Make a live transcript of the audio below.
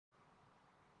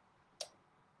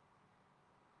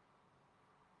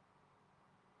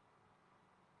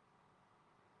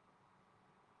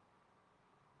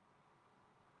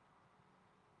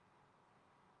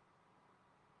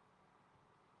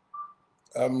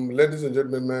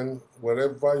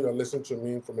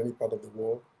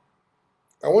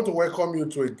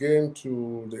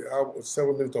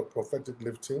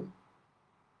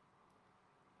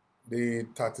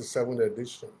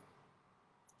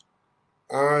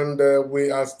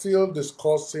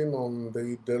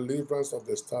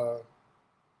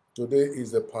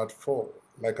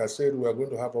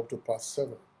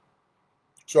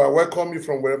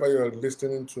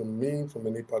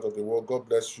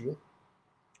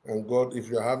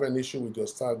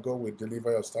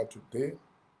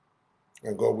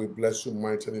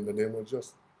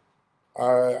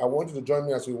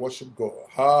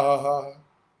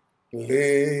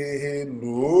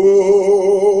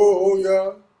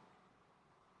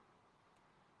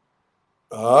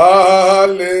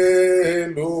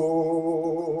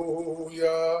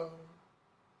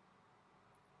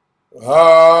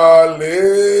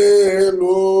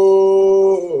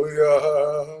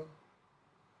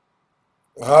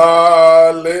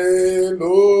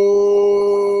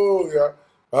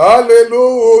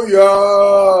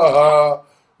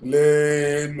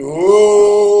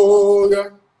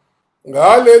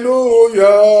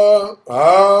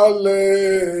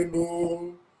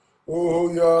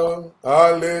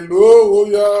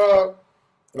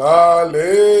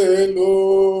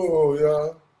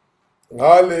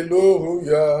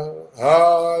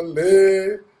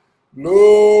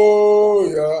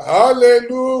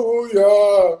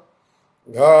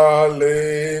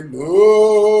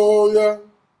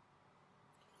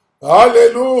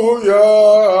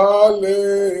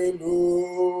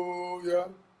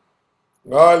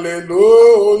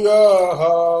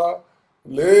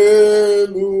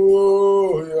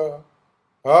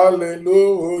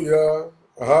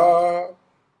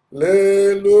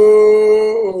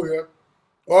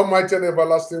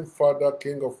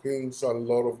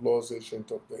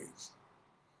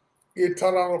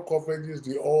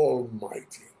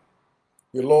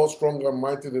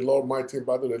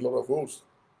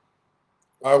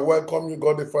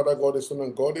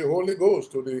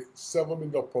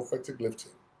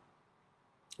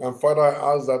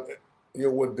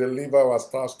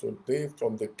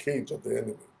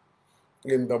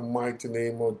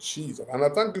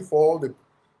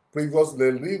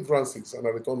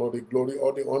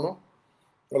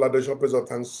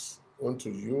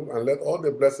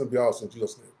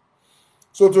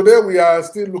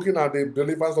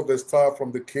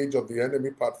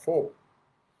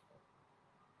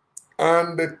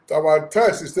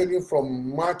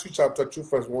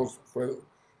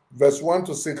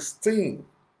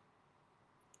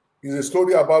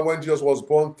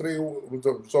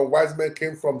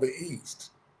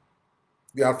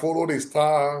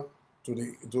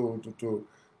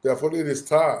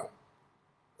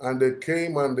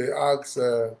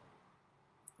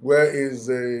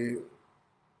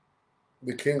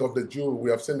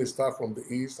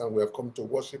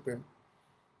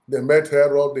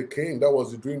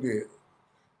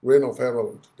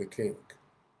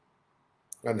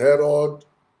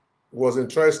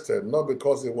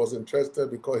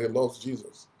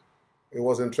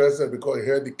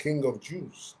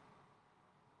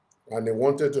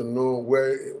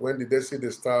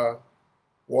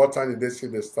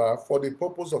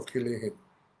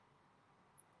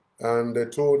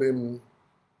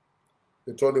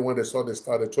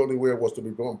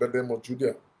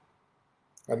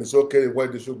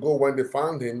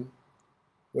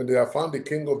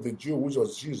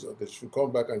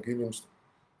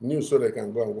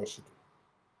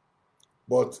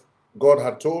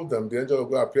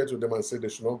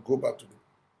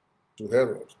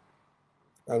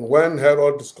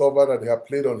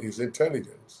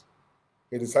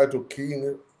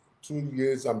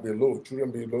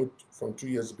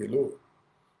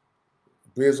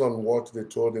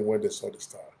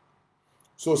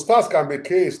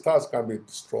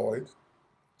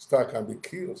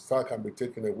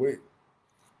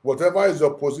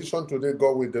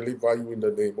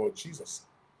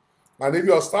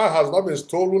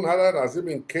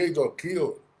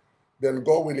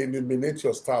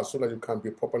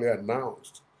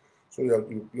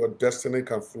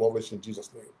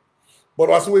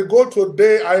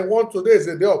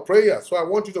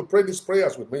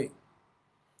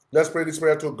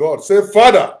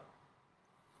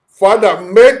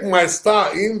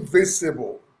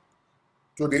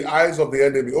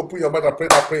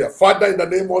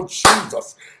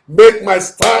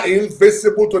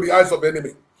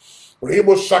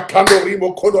Rimo Shakando,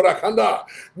 Rimo Kodorakanda.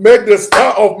 Make the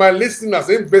star of my listeners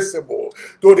invisible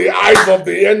to the eyes of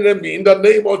the enemy in the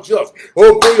name of Jesus.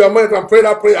 Open your mouth and pray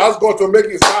that prayer. Ask God to make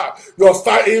your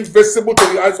star invisible to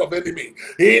the eyes of the enemy.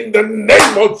 In the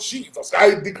name of Jesus,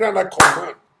 I declare and I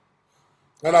command.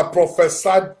 And I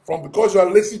prophesied from because you are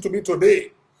listening to me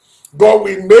today. God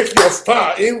will make your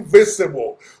star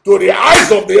invisible to the eyes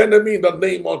of the enemy in the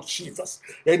name of Jesus.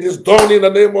 It is done in the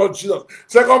name of Jesus.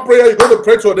 Second prayer you're going to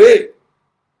pray today.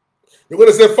 You're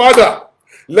going to say, Father,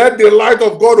 let the light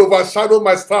of God overshadow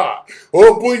my star.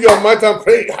 Open your mouth and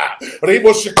pray. Father,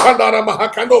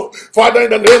 in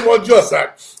the name of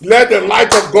Jesus, let the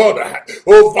light of God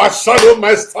overshadow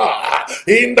my star.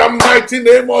 In the mighty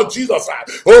name of Jesus,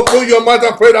 open your mouth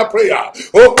and pray that prayer.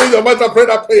 Open your mouth and pray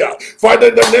that prayer. Father,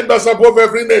 in the name that's above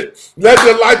every name, let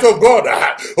the light of God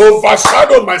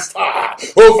overshadow my star.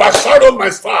 Overshadow my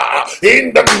star.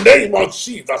 In the name of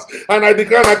Jesus. And I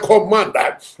declare and I command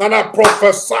that, and I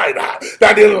prophesy that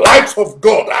the light of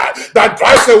God that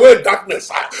drives away darkness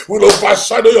will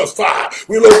overshadow your star.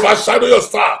 Will overshadow your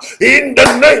star. In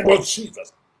the name of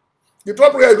Jesus. The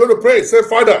third prayer you're going to pray. Say,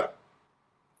 Father,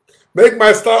 make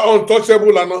my star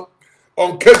untouchable and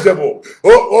uncatchable.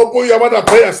 Open your mouth and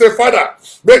pray and say, Father,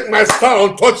 make my star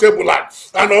untouchable and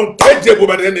uncatchable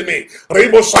by the enemy.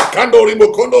 Rimo Shakando,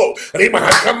 Rimo Kondo, Rima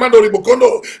Hakamando, Rimo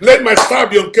Kondo. Let my star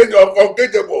be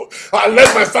uncatchable.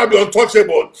 Let my star be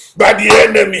untouchable by the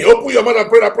enemy. Open your mouth and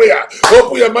pray that prayer.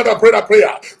 Open your mouth and pray that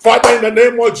prayer. Father, in the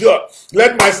name of Jesus,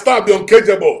 let my star be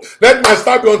uncatchable. Let my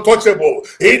star be untouchable.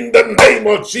 In the name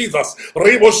of Jesus.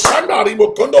 Rimo Shanda,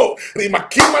 Rimo Kondo, Rima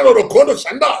Kimano, Kondo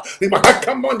Shanda, Rima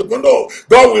Hakamando, Kondo.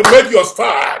 God will make your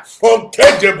star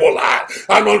uncatchable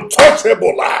and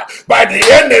untouchable by the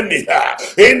enemy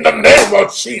in the name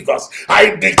of Jesus.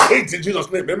 I decree in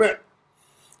Jesus' name, amen.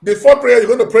 The fourth prayer you're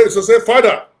going to pray is to say,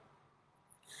 Father,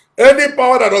 any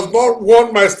power that does not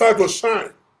want my star to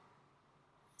shine,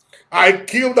 I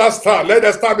kill that star. Let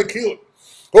that star be killed.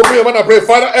 Open your mouth and pray,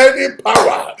 Father, any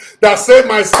power that say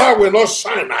my star will not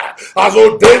shine as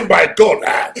ordained by God,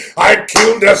 I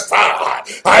kill the star.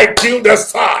 I kill the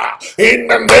star in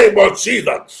the name of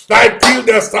Jesus. I kill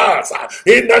the stars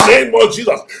in the name of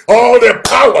Jesus. All the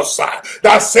powers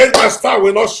that say my star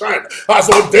will not shine as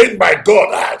ordained by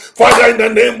God, Father, in the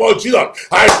name of Jesus,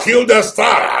 I kill the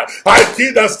star. I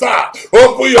kill the star.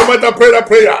 Open your mouth and pray that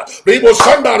prayer. Rimo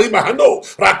Shanda, Rima Hando,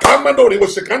 Rakamando, Rimo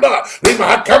Shikanda,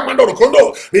 Rima Hakamando,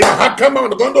 Kondo.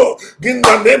 In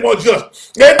the name of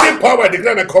Jesus, any power I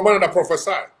declare and command and I prophesy.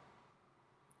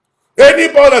 Any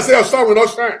power that says your star will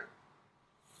not shine.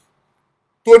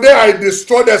 Today I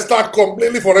destroy the star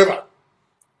completely forever.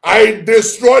 I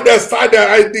destroy the star that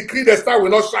I decree the star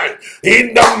will not shine.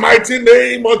 In the mighty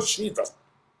name of Jesus.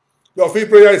 Your fifth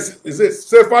prayer is this.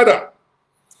 Say, Father,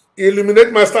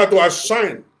 illuminate my star to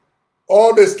shine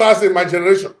all the stars in my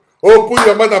generation. Open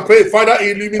your mouth and pray. Father,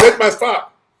 illuminate my star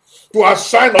to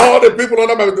outshine all the people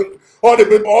under my all the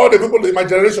people in my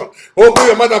generation. Open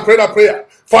your mouth and pray that prayer.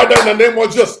 Father, in the name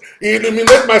of Jesus,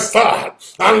 illuminate my star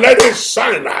and let it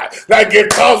shine like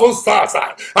 1,000 stars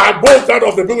above that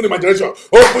of the people in my generation.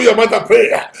 Open your mouth and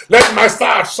pray. Let my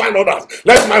star shine others.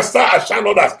 Let my star shine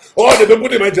others. All the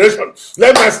people in my generation,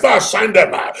 let my star shine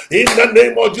them in the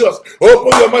name of Jesus.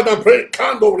 Open your mouth and pray.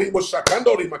 Kando rimo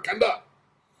shakando rimakanda.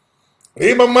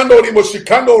 God will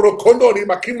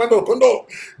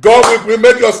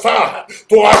make your star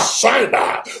to outshine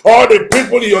all the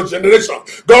people in your generation.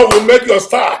 God will make your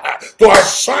star to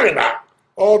outshine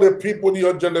all the people in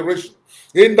your generation.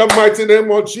 In the mighty name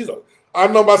of Jesus.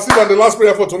 And number 6, and the last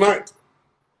prayer for tonight.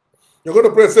 You're going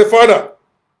to pray, say, Father,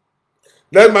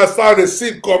 let my star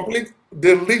receive complete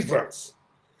deliverance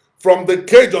from the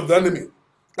cage of the enemy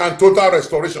and total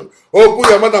restoration. Open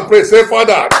your mouth and pray. Say,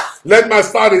 Father, let my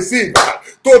star receive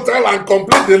total and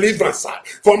complete deliverance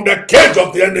from the cage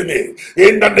of the enemy.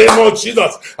 In the name of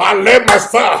Jesus. And let my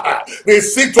star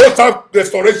receive total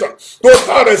restoration.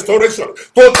 Total restoration.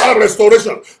 Total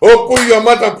restoration. Open your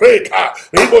mouth and pray.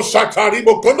 Ribo shaka,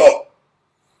 ribo kondo.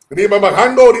 Riba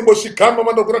mahando, ribo shikama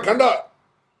mando kurakanda.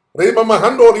 Riba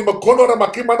mahando, ribo kondo,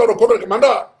 ramakimando, rokondo,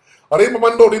 kamanda. I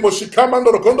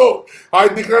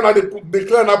declare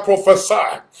and I prophesy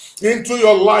into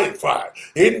your life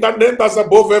in the name that's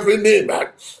above every name.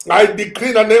 I decree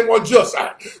in the name of Jesus,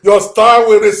 your star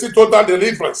will receive total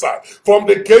deliverance from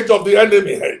the cage of the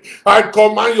enemy. I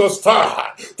command your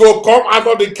star to come out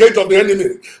of the cage of the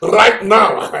enemy right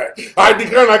now I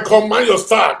declare and I command your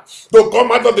star to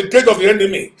come out of the cage of the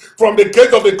enemy, from the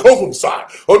cage of the coven side,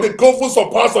 or the covens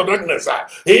of powers of darkness,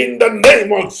 in the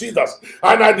name of Jesus.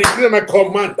 And I declare and I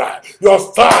command your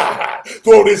star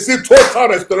to receive total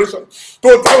restoration,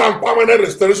 total and permanent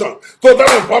restoration, total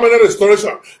and permanent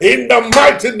restoration, in the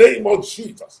mighty name of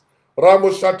Jesus. Ramo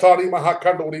Shatari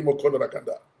Mahakando Rimo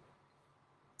Kodorakanda.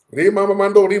 Rima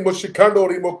Mamando Rimo Shikando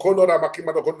Rimo Kondo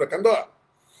Ramakimado Kodrakanda.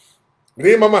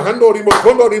 Rima Mahando Rimo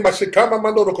Kondo Rima Shikama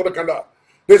Mando Kodrakanda.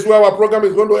 This is where our program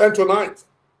is going to end tonight.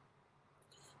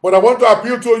 But I want to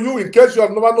appeal to you, in case you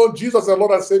have never known Jesus as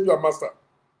Lord and Savior and Master.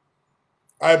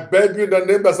 I beg you in the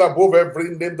name that's above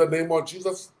every name, the name of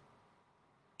Jesus,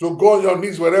 to go on your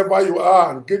knees wherever you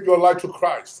are and give your life to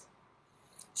Christ.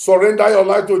 Surrender your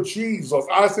life to Jesus.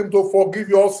 Ask him to forgive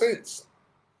your sins.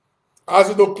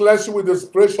 Ask him to cleanse you with his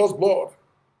precious blood.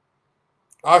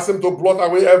 Ask him to blot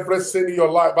away every sin in your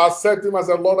life. Accept him as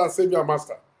a Lord and Savior and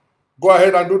Master. Go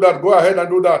ahead and do that. Go ahead and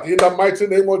do that. In the mighty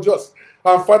name of Jesus.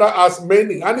 And Father, as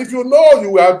many. And if you know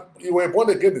you were born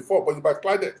again before, but you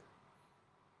backslided,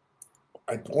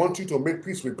 I want you to make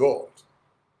peace with God.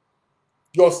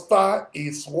 Your star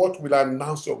is what will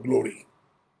announce your glory.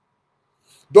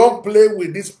 Don't play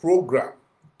with this program.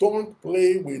 Don't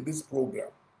play with this program.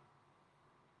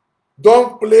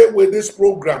 Don't play with this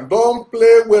program. Don't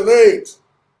play with it.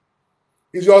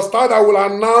 It's your star that will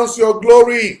announce your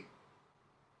glory.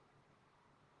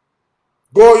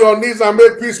 Go on your knees and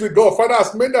make peace with God. Father,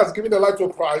 as many as given their life to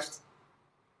Christ,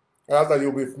 I ask that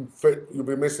you'll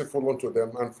be merciful unto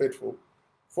them and faithful.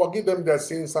 Forgive them their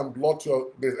sins and blot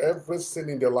every sin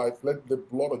in their life. Let the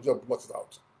blood of Jesus blot it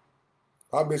out.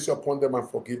 Have mercy upon them and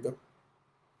forgive them.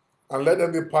 And let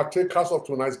them be partakers of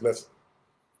tonight's blessing.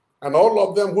 And all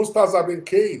of them whose stars have been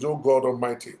caged, O God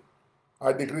Almighty,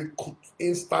 I decree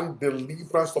instant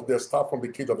deliverance of their star from the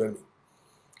cage of the enemy.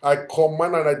 I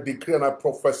command and I decree and I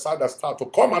prophesy the star to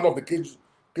come out of the cage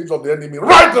of the enemy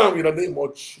right now in the name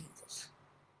of Jesus.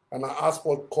 And I ask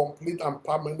for complete and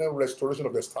permanent restoration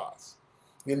of the stars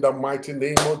in the mighty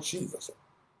name of Jesus.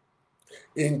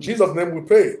 In Jesus' name we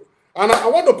pray. And I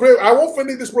want to pray. I won't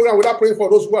finish this program without praying for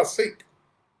those who are sick.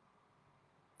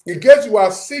 In case you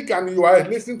are sick and you are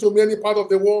listening to me any part of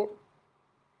the world,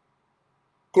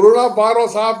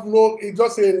 coronavirus it's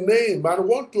just a name. I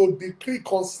want to decree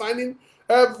concerning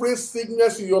every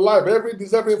sickness in your life, every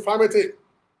disease, every infirmity.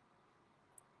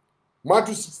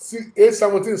 Matthew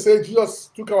 8:17 says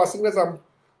Jesus took our sickness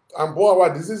and bore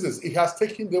our diseases. He has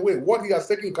taken them away. What he has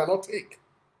taken, you cannot take.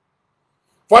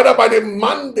 Father, by the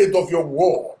mandate of your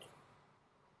word,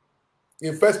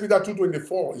 in 1 Peter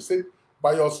 2:24, he said,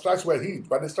 by your stripes we're healed.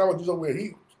 By the stripes of Jesus we're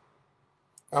healed.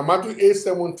 And Matthew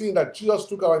 8:17, that Jesus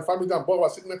took our infirmity and bore our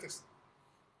sicknesses.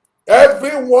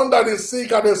 Everyone that is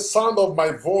sick at the sound of my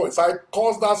voice, I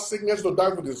cause that sickness to die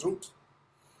with its root.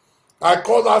 I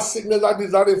cause that sickness,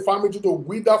 that infirmity to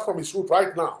wither from its root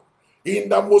right now. In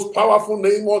the most powerful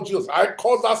name of Jesus, I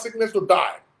cause that sickness to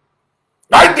die.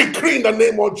 I decree in the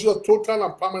name of Jesus total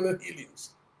and permanent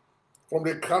healings from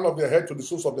the crown of their head to the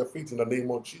soles of their feet in the name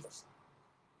of Jesus.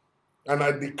 And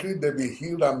I decree they be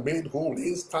healed and made whole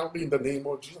instantly in the name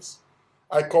of Jesus.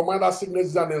 I command that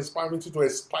sickness and infirmity to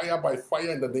expire by fire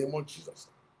in the name of Jesus.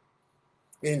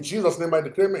 In Jesus' name I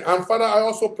declare me. And Father, I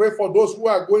also pray for those who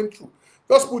are going through.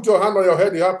 Just put your hand on your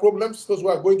head. You have problems. Those who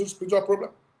are going through spiritual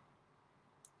problems.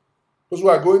 Those who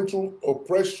are going through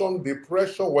oppression,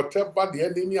 depression, whatever the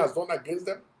enemy has done against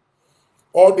them.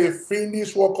 All the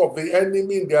finished work of the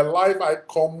enemy in their life, I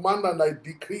command and I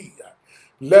decree.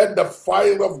 Let the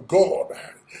fire of God,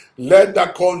 let the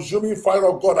consuming fire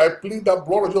of God, I plead the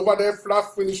blood of Jesus over every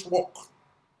finished work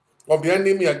of the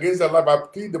enemy against their life. I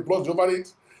plead the blood over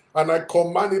it, and I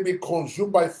command it be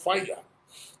consumed by fire.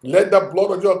 Let the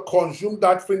blood of Jesus consume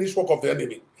that finished work of the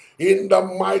enemy. In the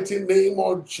mighty name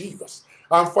of Jesus.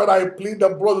 And Father, I plead the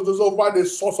blood of Jesus over the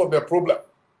source of their problem.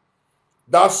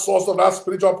 That source of that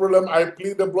spiritual problem, I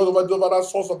plead the blood over that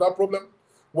source of that problem.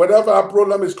 Whatever that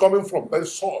problem is coming from, that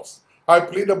source, I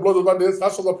plead the blood over that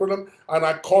source of the problem, and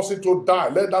I cause it to die.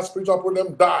 Let that spiritual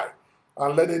problem die,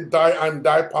 and let it die and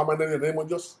die permanently in the name of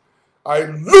Jesus. I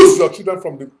loose your children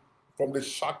from the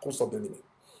shackles of the enemy.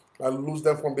 I loose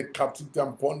them from the captivity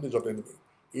and bondage of the enemy.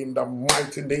 In the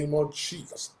mighty name of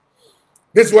Jesus.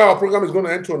 This is where our program is going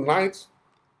to end tonight.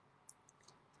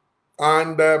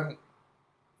 And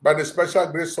by the special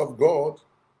grace of God,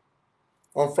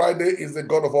 on Friday is the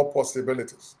God of all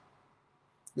possibilities.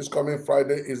 This coming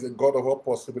Friday is the God of all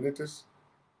possibilities.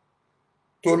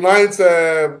 Tonight's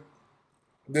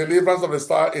Deliverance of the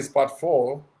Star is part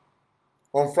 4.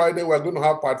 On Friday, we're going to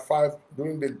have part 5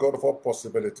 doing the God of all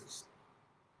possibilities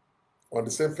on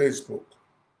the same Facebook.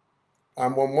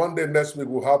 And on Monday next week,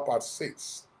 we'll have part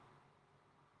 6.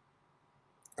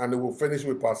 And we'll finish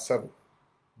with part 7.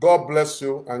 God bless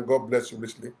you, and God bless you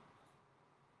richly.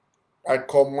 I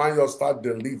command your star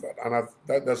delivered. And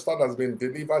the star that's been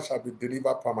delivered shall be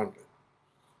delivered permanently.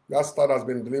 That star that's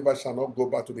been delivered shall not go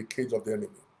back to the cage of the enemy.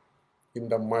 In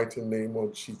the mighty name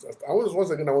of Jesus.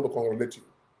 Once again, I want to congratulate you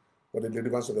for the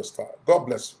deliverance of the star. God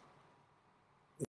bless you.